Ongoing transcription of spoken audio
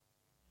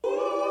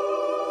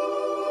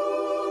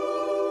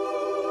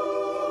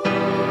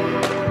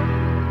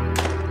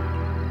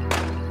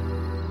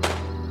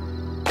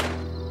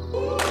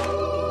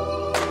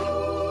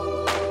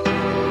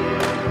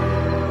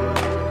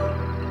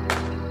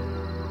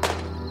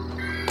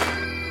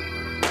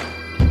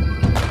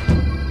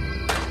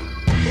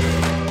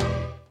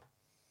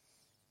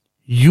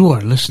You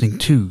are listening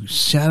to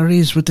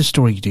Saturdays with the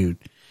Story Dude,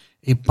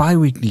 a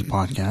bi-weekly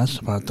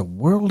podcast about the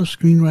world of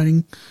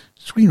screenwriting,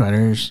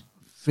 screenwriters,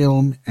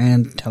 film,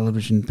 and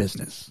television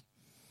business.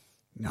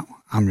 Now,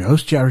 I'm your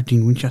host, Jared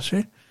Dean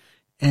Winchester,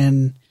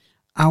 and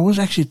I was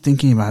actually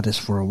thinking about this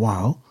for a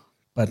while,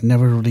 but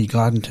never really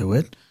got into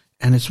it,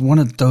 and it's one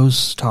of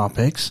those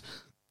topics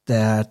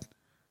that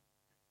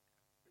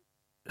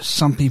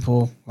some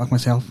people, like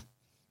myself,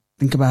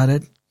 think about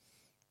it,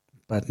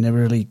 but never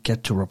really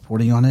get to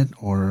reporting on it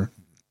or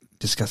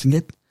discussing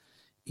it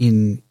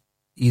in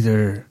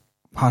either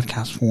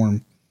podcast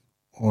form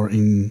or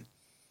in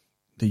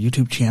the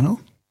YouTube channel.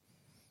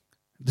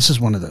 This is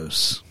one of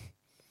those.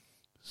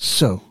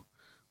 So,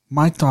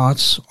 my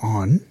thoughts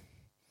on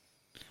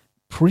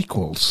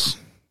prequels.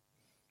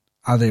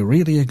 Are they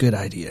really a good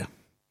idea?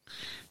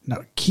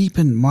 Now, keep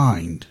in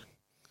mind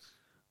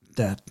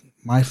that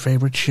my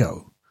favorite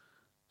show,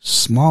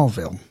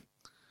 Smallville,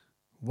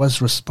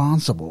 was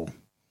responsible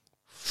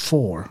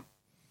for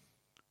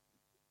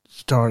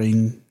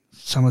starting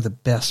some of the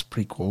best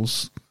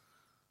prequels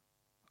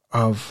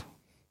of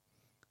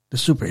the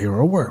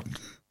superhero world,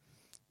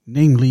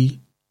 namely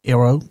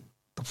Arrow,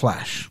 The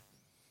Flash,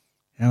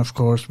 and of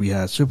course we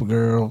had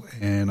Supergirl,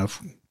 and of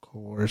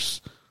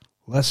course,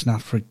 let's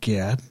not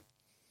forget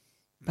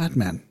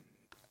Batman,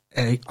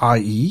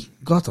 i.e.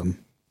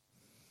 Gotham.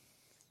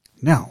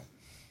 Now,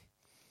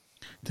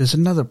 there's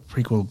another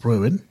prequel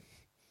brewing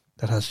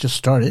that has just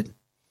started.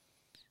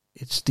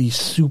 It's the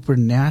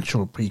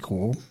supernatural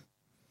prequel,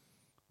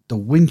 The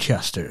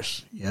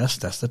Winchesters. Yes,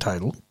 that's the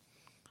title.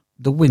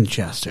 The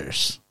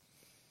Winchesters.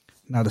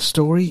 Now, the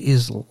story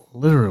is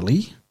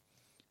literally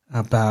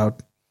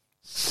about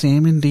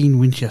Sam and Dean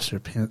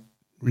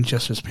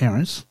Winchester's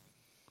parents,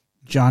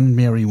 John and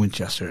Mary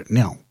Winchester.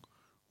 Now,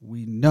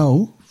 we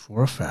know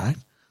for a fact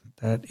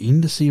that in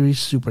the series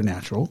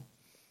Supernatural,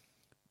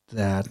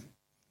 that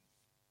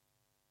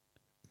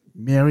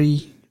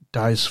Mary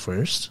dies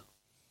first.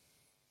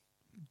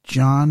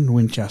 John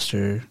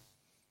Winchester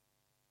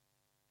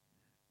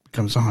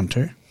becomes a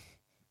hunter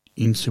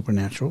in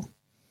Supernatural.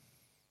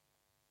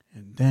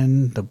 And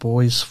then the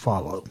boys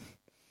follow.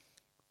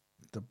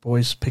 The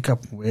boys pick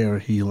up where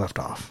he left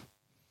off.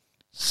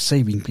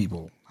 Saving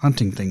people,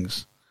 hunting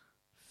things,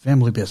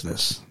 family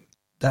business.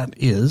 That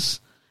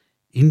is,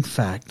 in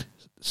fact,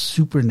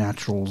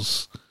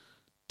 Supernatural's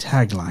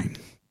tagline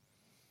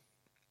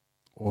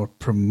or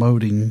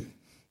promoting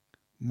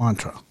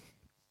mantra.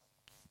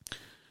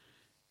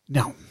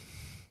 Now,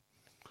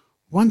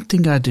 one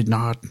thing I did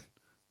not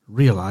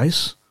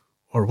realize,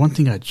 or one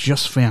thing I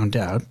just found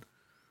out,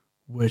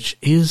 which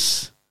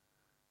is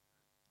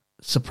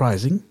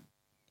surprising,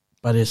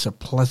 but it's a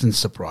pleasant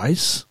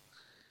surprise,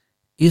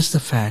 is the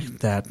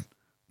fact that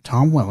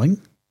Tom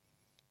Welling,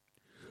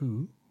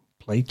 who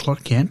played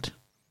Clark Kent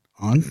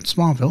on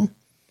Smallville,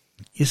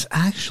 is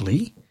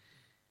actually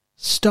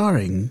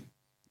starring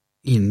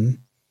in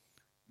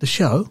the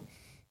show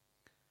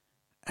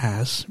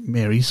as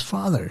Mary's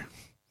father.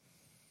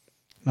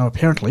 Now,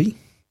 apparently,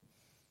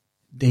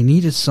 they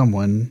needed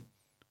someone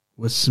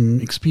with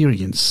some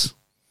experience.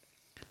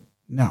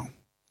 Now,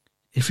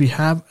 if you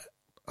have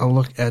a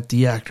look at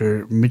the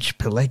actor Mitch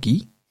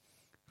Pileggi,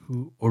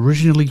 who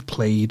originally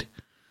played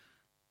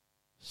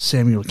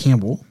Samuel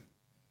Campbell,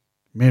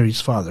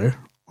 Mary's father,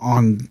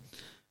 on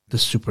the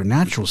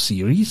Supernatural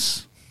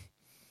series,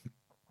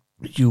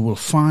 you will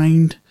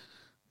find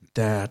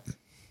that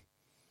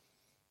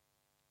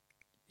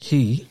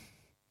he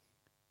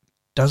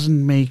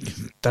doesn't make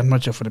that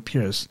much of an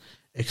appearance,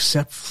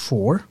 except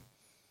for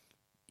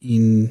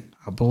in,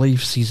 I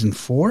believe, season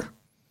 4,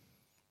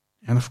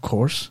 and of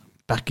course,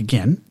 back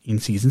again in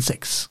season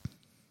 6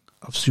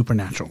 of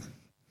Supernatural.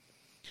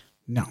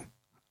 Now,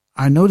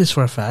 I know this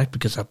for a fact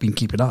because I've been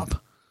keeping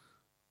up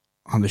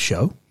on the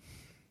show.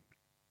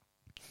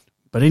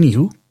 But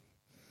anywho,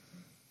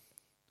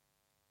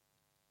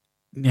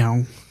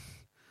 now,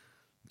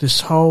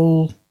 this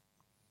whole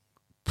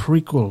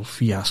prequel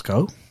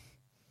fiasco,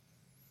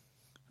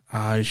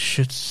 I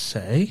should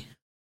say,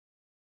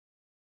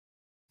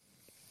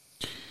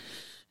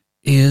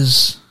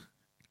 is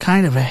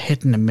kind of a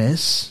hit and a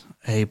miss,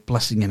 a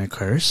blessing and a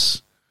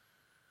curse,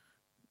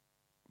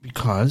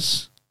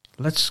 because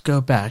let's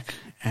go back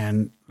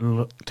and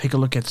take a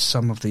look at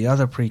some of the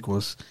other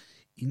prequels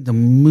in the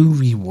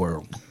movie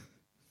world.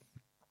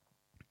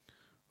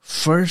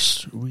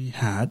 First, we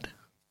had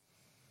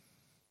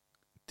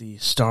the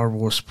Star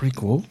Wars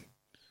prequel.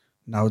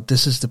 Now,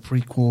 this is the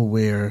prequel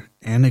where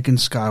Anakin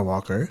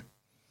Skywalker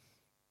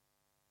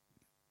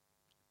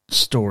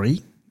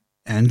story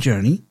and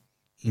journey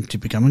into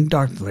becoming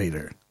Darth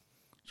Vader.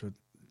 So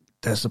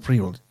that's the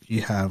prequel.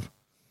 You have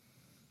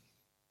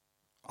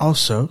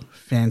also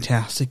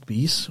Fantastic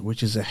Beasts,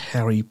 which is a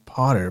Harry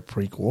Potter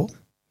prequel.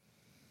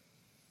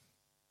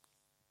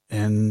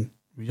 And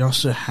we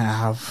also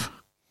have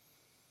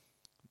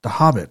The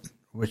Hobbit,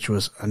 which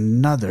was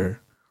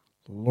another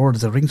Lord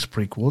of the Rings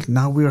prequel.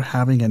 Now we're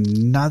having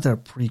another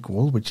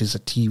prequel, which is a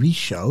TV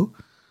show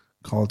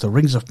called The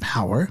Rings of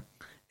Power,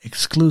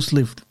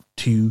 exclusive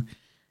to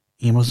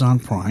Amazon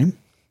Prime,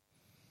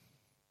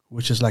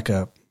 which is like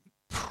a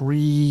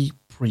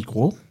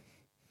prequel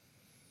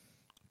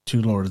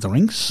to Lord of the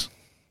Rings,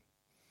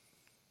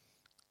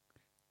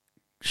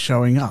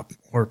 showing up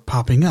or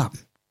popping up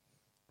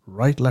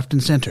right, left,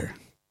 and center.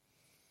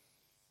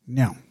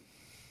 Now,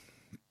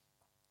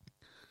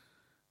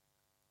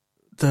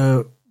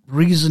 the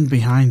reason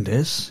behind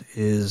this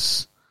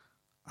is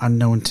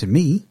unknown to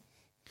me,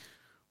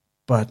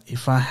 but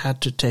if I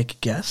had to take a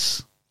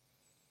guess,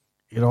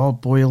 it all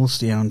boils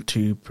down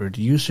to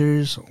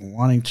producers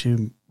wanting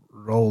to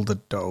roll the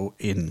dough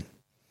in.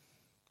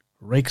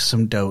 Rake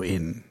some dough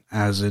in,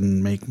 as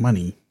in make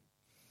money.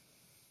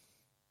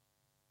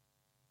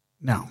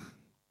 Now,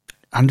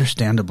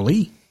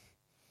 understandably,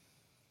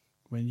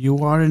 when you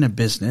are in a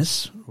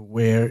business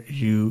where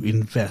you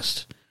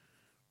invest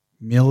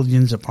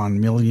millions upon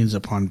billions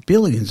upon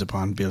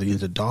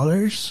billions of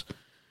dollars,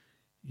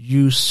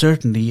 you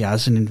certainly,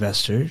 as an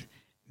investor,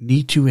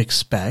 need to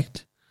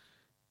expect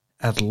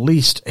at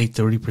least a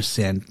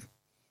 30%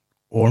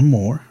 or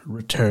more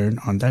return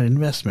on that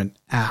investment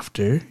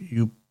after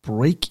you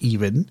break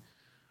even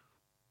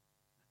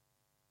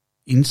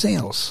in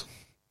sales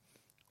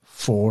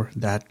for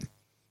that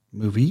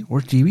movie or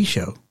TV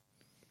show.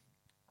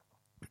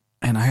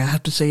 And I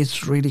have to say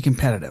it's really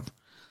competitive.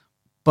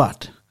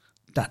 But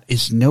that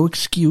is no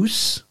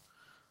excuse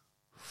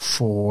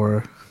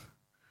for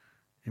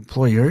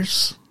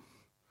employers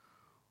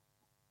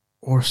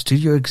or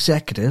studio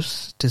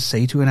executives to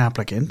say to an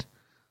applicant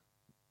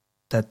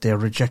that they're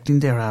rejecting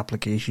their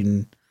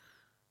application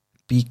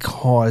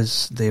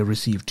because they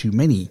received too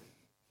many.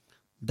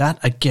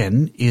 That,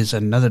 again, is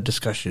another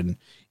discussion.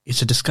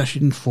 It's a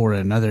discussion for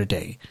another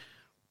day.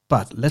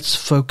 But let's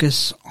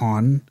focus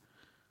on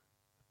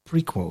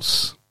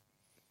prequels.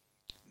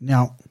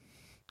 Now,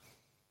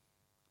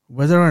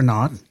 whether or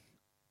not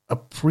a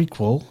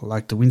prequel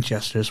like The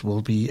Winchesters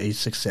will be a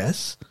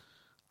success,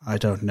 I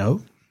don't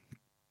know.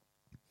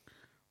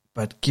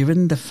 But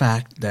given the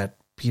fact that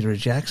Peter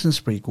Jackson's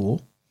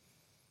prequel,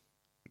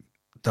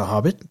 The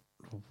Hobbit,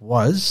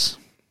 was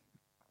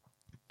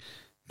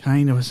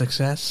kind of a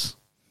success,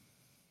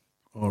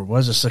 or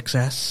was a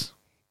success,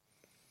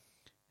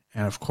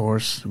 and of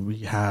course we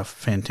have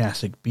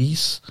Fantastic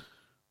Beasts,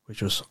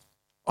 which was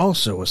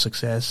also a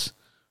success,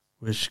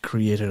 which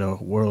created a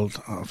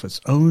world of its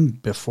own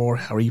before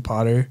Harry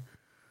Potter.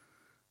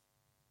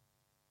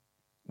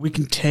 We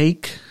can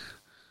take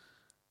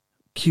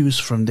cues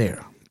from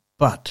there,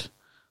 but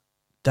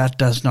that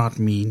does not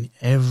mean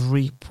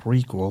every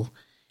prequel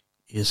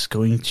is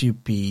going to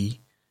be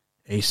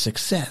a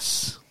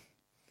success.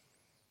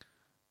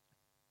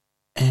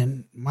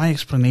 And my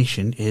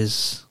explanation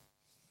is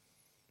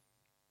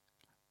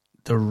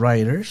the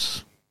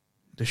writers,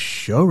 the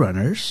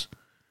showrunners,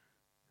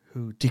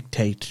 who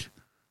dictate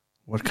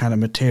what kind of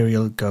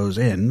material goes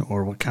in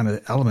or what kind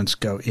of elements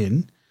go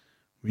in.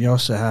 We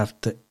also have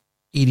the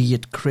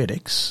idiot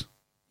critics.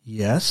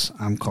 Yes,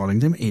 I'm calling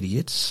them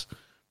idiots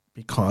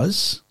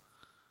because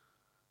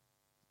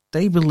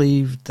they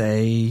believe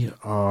they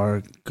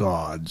are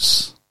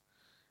gods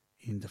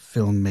in the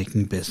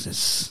filmmaking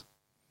business.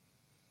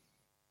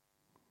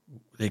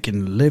 They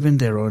can live in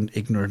their own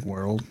ignorant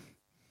world,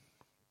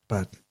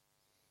 but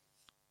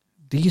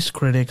these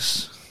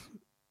critics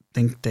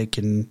think they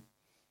can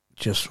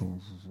just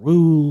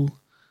rule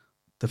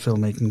the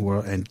filmmaking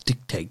world and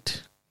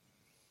dictate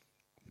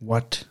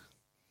what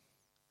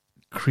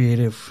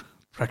creative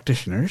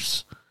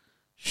practitioners,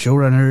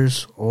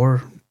 showrunners,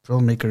 or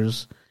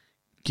filmmakers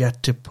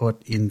get to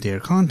put in their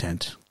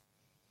content.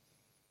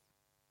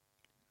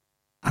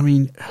 I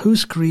mean,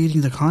 who's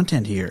creating the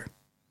content here?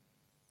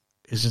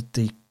 Is it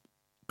the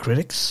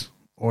critics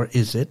or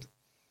is it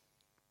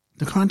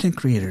the content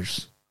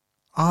creators?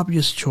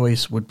 Obvious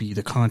choice would be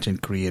the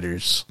content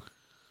creators.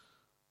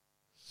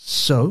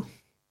 So,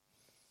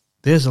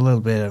 there's a little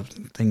bit of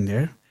thing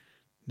there.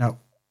 Now,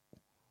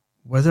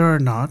 whether or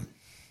not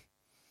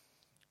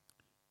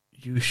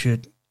you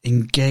should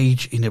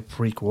engage in a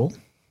prequel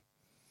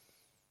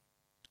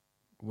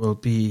will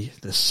be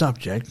the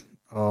subject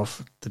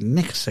of the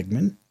next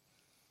segment.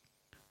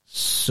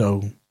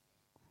 So,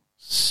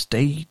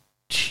 stay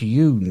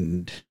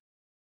tuned.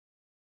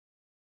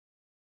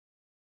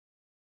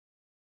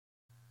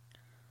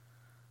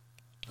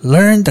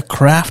 Learn the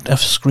craft of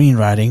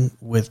screenwriting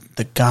with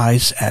the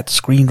guys at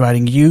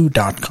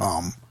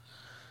screenwritingu.com.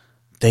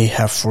 They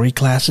have free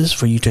classes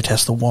for you to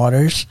test the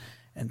waters,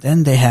 and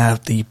then they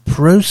have the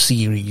Pro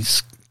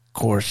Series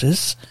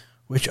courses,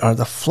 which are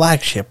the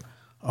flagship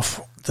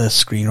of the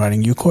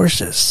Screenwriting U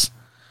courses.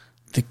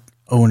 The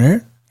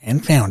owner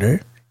and founder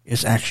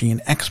is actually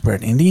an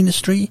expert in the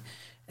industry,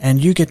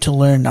 and you get to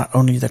learn not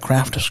only the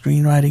craft of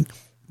screenwriting,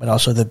 but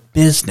also the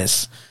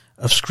business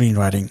of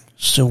screenwriting.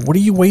 So what are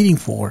you waiting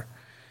for?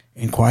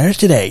 Inquire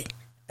today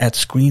at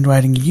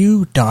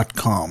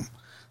screenwritingu.com.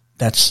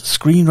 That's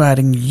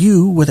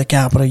screenwritingu with a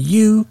capital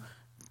U.com.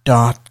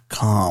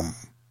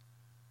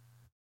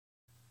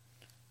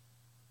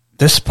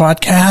 This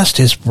podcast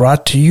is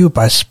brought to you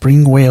by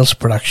Spring Wales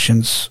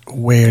Productions,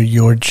 where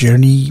your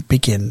journey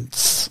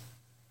begins.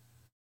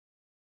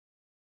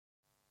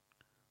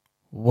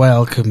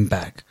 Welcome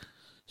back.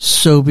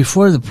 So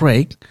before the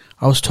break,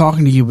 I was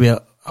talking to you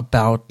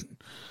about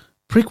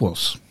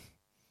prequels.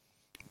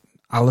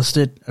 I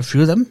listed a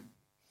few of them,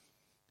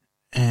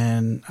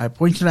 and I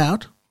pointed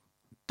out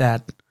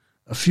that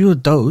a few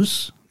of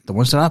those, the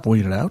ones that I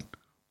pointed out,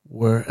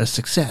 were a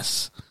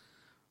success.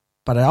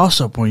 But I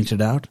also pointed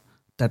out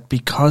that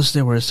because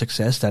they were a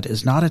success, that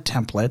is not a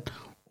template,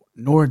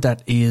 nor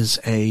that is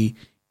a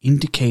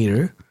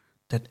indicator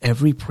that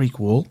every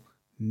prequel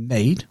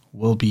made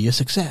will be a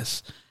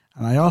success.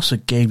 And I also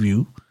gave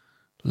you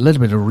a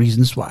little bit of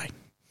reasons why.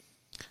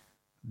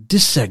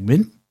 This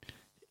segment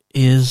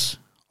is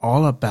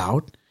all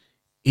about,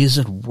 is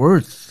it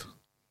worth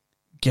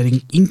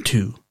getting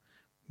into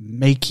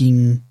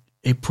making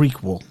a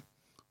prequel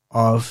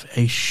of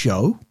a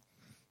show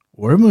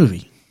or a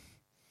movie?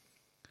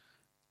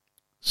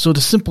 So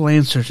the simple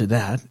answer to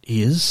that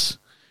is,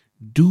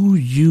 do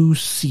you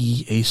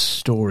see a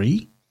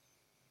story,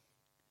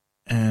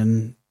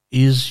 and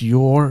is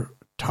your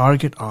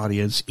target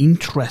audience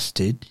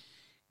interested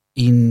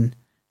in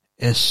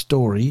a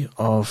story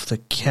of the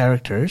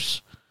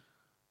characters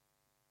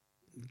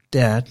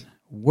that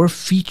were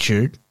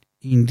featured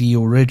in the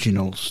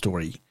original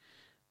story?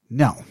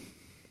 Now,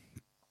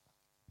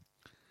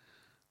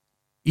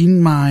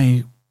 in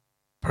my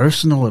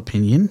personal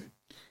opinion,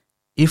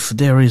 if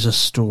there is a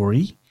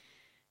story,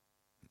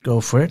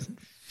 go for it,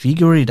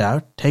 figure it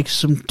out, take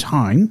some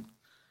time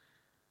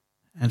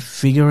and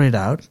figure it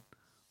out.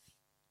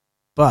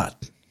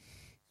 But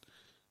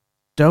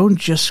don't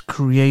just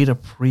create a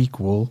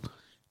prequel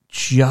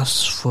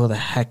just for the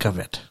heck of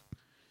it.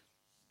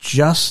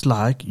 Just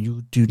like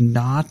you do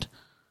not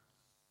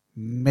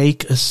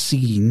make a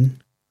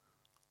scene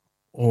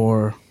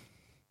or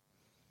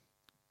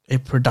a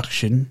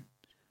production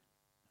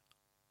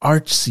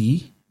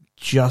artsy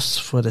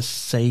just for the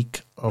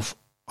sake of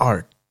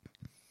art.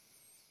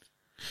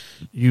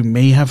 You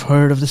may have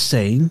heard of the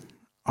saying,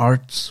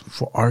 art's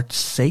for art's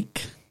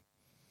sake.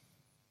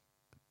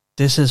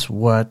 This is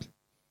what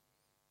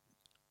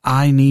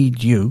I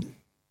need you,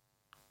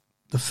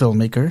 the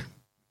filmmaker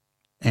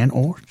and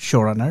or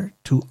showrunner,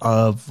 to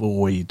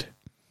avoid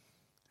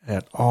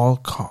at all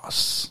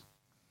costs.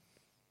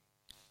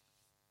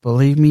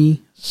 Believe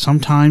me,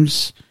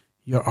 sometimes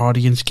your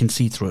audience can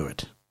see through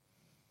it.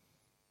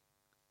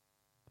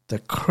 The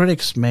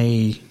critics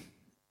may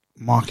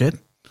mock it,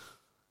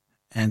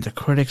 and the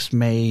critics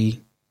may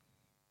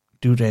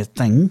do their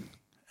thing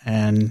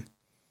and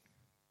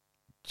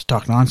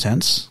talk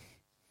nonsense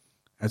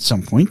at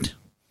some point,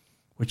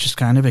 which is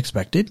kind of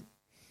expected.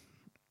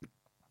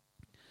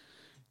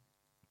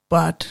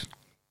 But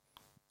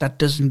that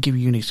doesn't give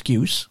you an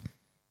excuse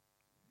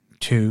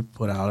to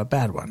put out a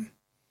bad one.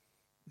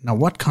 Now,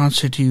 what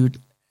constitutes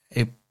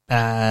a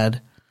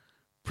bad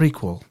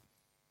prequel?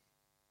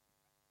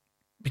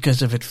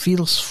 Because if it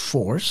feels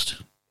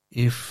forced,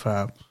 if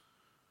the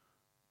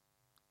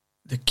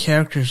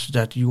characters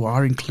that you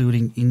are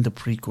including in the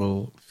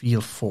prequel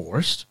feel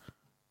forced,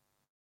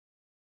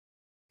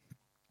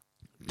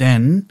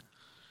 then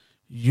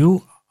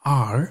you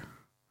are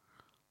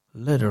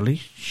literally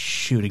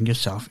shooting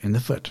yourself in the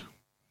foot.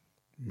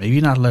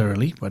 Maybe not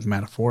literally, but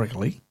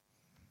metaphorically,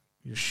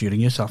 you're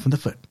shooting yourself in the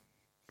foot.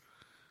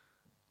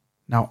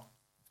 Now,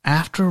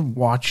 after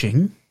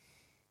watching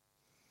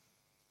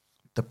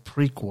the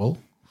prequel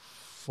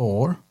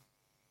for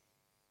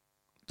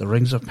The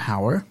Rings of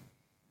Power,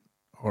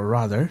 or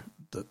rather,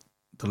 the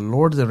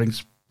Lord of the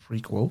Rings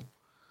prequel,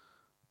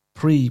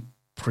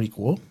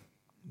 pre-prequel,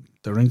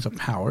 The Rings of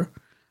Power,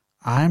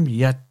 I'm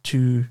yet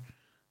to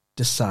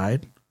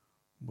decide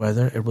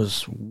whether it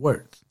was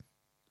worth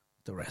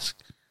the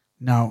risk.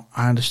 Now,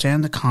 I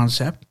understand the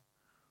concept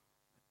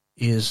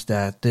is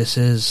that this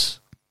is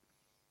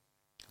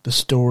the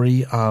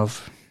story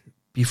of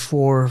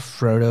before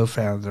Frodo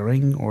found the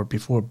ring, or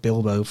before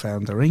Bilbo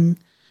found the ring,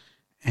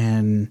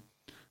 and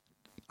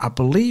I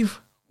believe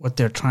what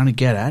they're trying to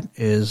get at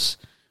is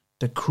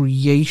the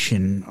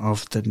creation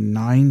of the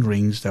 9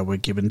 rings that were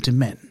given to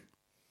men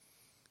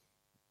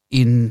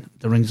in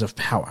the Rings of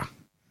Power.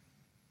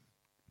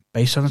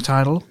 Based on the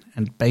title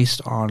and based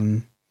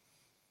on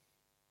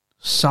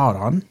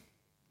Sauron,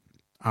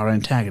 our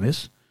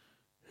antagonist,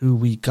 who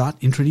we got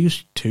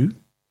introduced to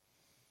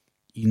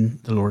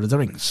in The Lord of the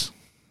Rings.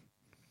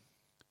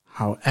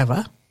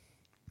 However,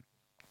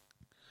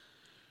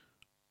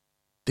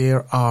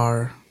 there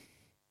are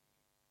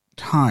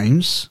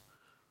times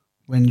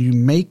when you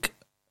make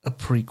a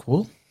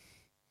prequel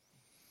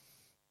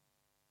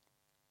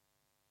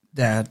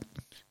that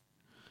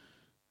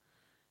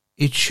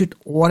it should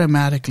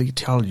automatically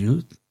tell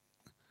you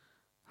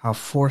how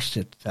forced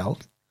it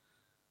felt,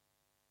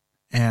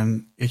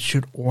 and it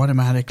should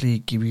automatically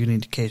give you an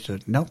indication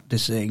that, nope,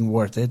 this ain't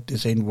worth it.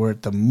 This ain't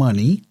worth the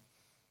money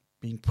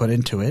being put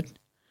into it.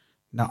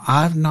 Now,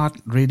 I've not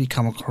really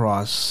come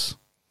across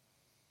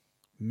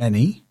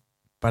many,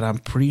 but I'm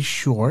pretty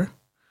sure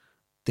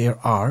there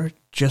are,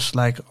 just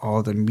like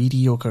all the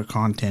mediocre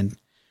content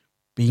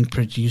being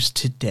produced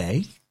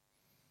today,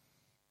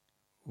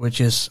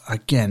 which is,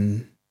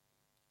 again,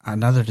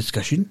 another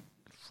discussion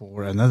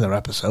for another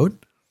episode.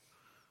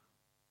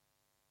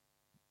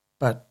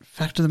 But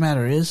fact of the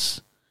matter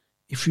is,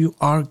 if you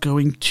are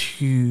going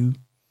to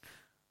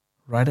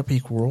write a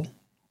prequel,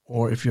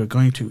 or if you're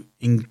going to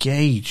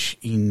engage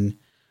in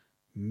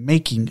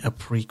making a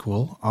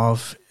prequel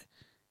of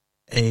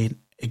an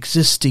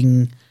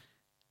existing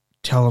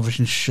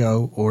television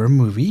show or a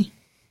movie,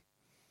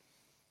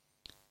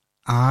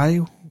 I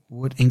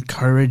would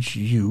encourage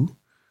you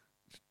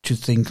to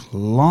think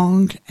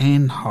long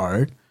and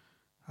hard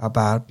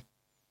about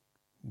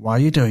why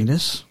you're doing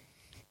this,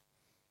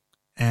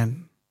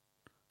 and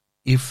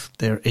if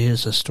there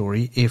is a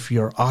story, if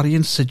your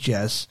audience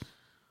suggests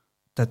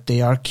that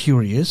they are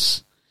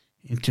curious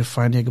into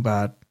finding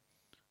about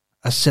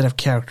a set of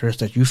characters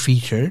that you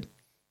featured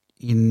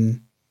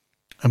in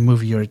a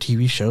movie or a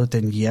TV show,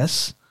 then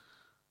yes,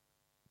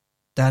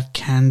 that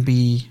can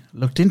be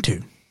looked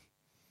into.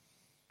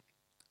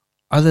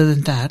 Other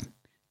than that,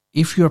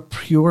 if you're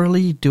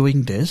purely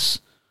doing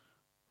this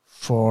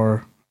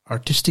for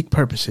artistic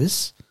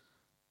purposes,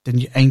 then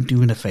you ain't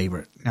doing a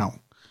favor. Now,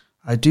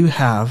 I do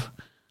have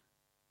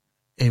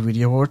a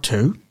video or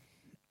two,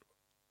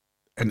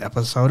 an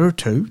episode or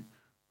two,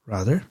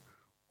 rather,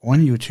 on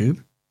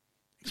YouTube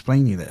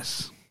explaining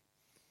this.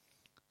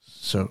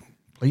 So,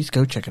 please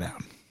go check it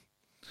out.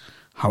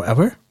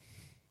 However,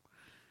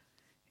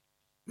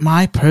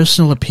 my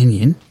personal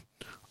opinion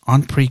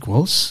on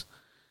prequels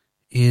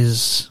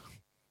is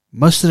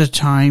most of the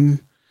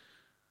time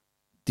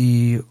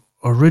the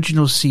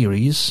original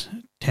series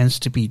tends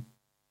to be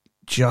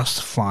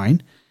just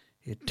fine.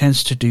 It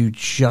tends to do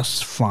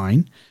just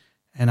fine.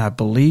 And I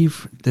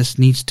believe this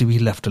needs to be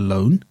left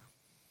alone.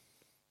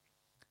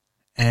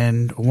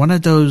 And one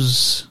of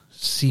those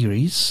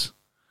series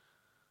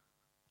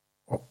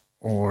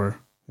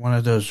or one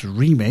of those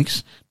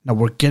remakes, now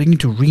we're getting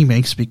into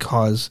remakes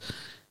because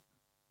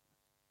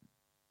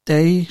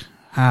they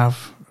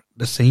have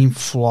the same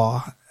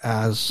flaw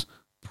as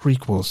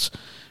prequels,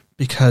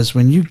 because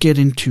when you get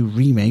into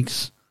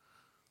remakes,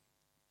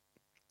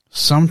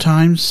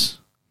 sometimes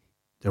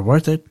they're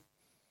worth it.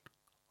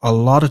 A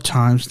lot of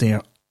times they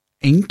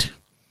ain't.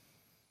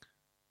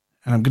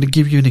 And I'm going to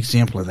give you an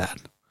example of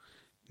that.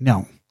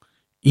 Now,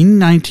 in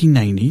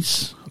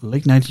 1990s,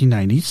 late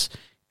 1990s,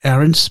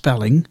 Aaron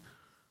Spelling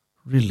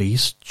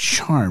released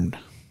Charmed.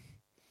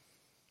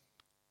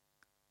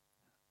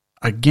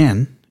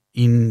 Again,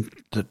 in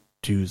the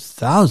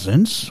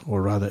 2000s,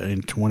 or rather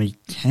in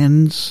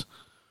 2010s,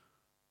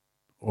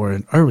 or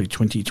in early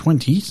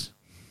 2020s,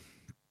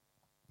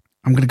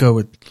 I'm going to go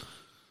with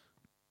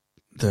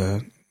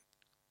the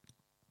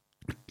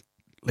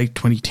late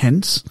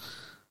 2010s,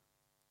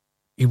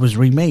 it was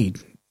remade.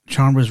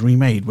 Charmed was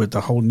remade with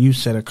a whole new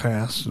set of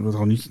cast, with a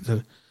whole new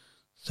set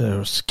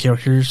of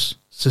characters,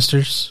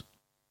 sisters.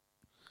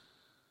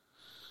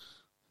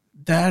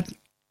 That,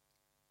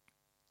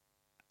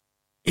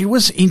 it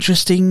was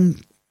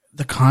interesting,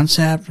 the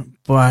concept,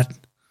 but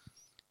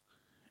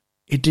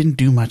it didn't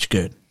do much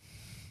good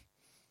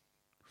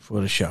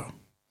for the show.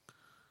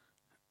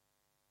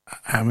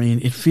 I mean,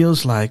 it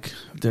feels like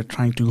they're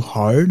trying too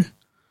hard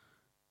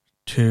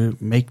to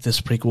make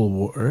this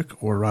prequel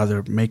work, or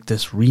rather make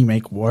this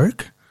remake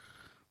work.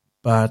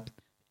 But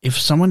if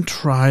someone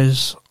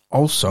tries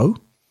also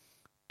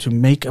to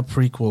make a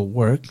prequel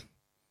work,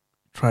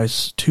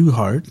 tries too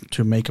hard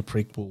to make a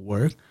prequel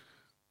work,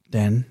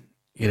 then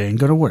it ain't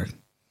going to work.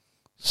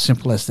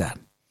 Simple as that.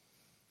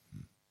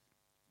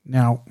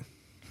 Now,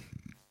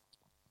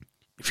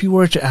 if you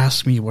were to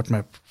ask me what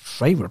my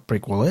favorite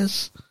prequel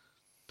is,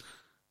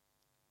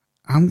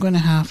 I'm going to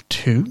have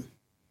to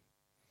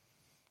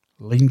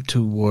lean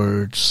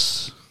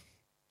towards,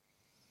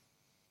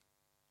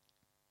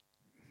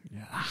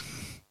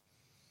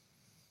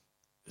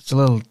 it's a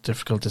little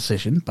difficult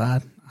decision,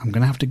 but I'm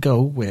going to have to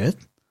go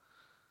with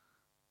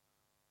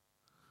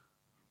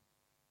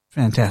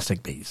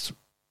Fantastic Beasts.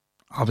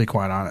 I'll be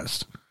quite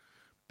honest,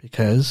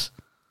 because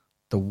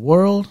the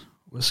world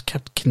was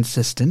kept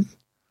consistent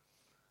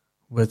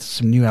with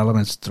some new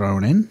elements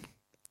thrown in,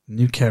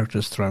 new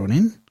characters thrown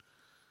in.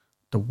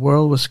 The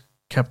world was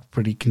kept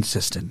pretty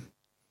consistent.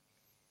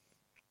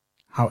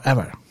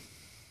 However,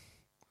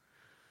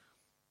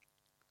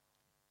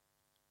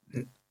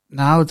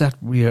 now that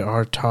we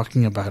are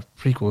talking about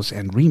prequels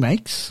and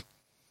remakes,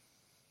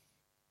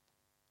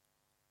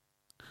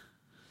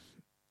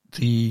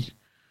 the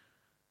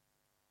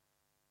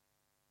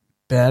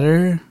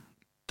better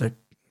the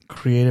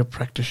creative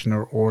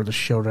practitioner or the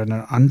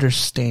showrunner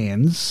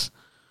understands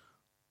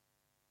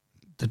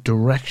the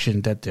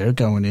direction that they're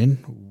going in,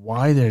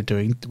 why they're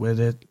doing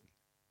with it,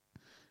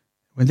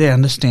 when they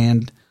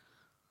understand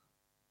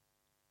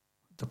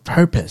the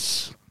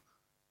purpose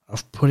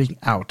of putting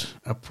out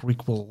a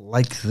prequel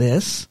like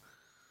this,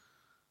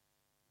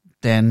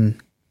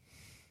 then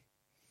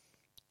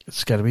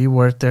it's got to be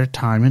worth their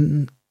time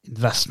and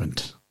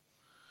investment.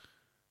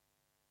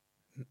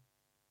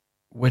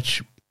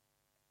 Which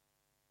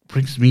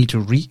brings me to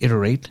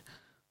reiterate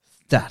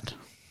that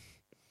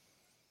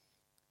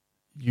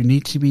you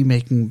need to be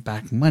making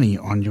back money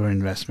on your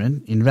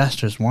investment.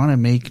 Investors want to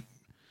make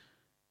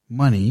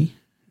money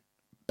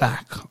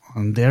back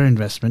on their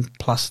investment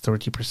plus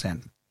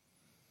 30%.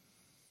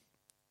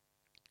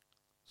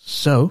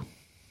 So,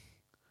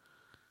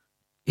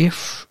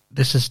 if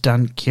this is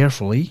done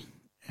carefully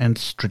and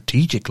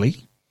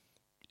strategically,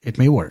 it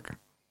may work.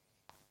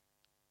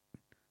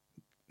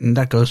 And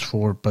that goes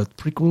for both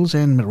prequels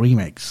and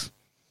remakes.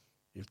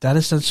 If that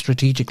is done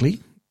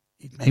strategically,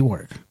 it may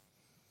work.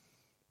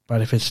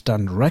 But if it's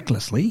done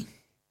recklessly,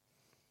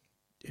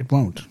 it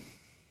won't.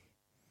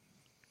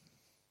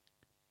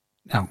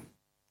 Now,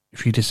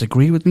 if you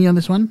disagree with me on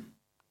this one,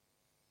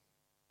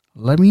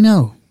 let me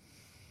know.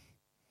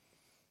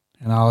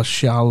 And I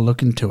shall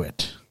look into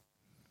it.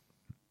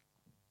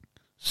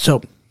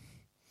 So,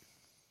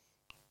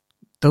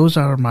 those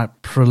are my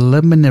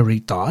preliminary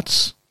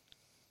thoughts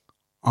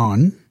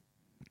on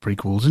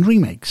prequels and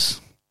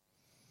remakes.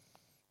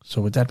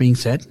 So with that being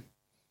said,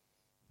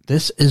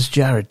 this is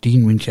Jared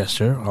Dean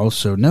Winchester,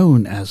 also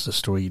known as the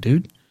Story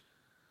Dude.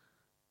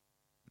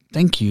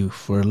 Thank you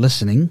for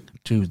listening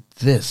to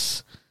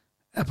this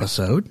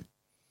episode.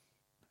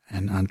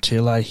 And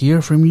until I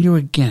hear from you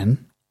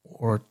again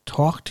or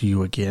talk to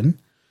you again,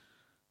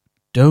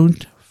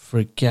 don't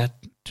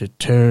forget to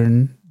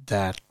turn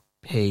that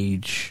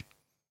page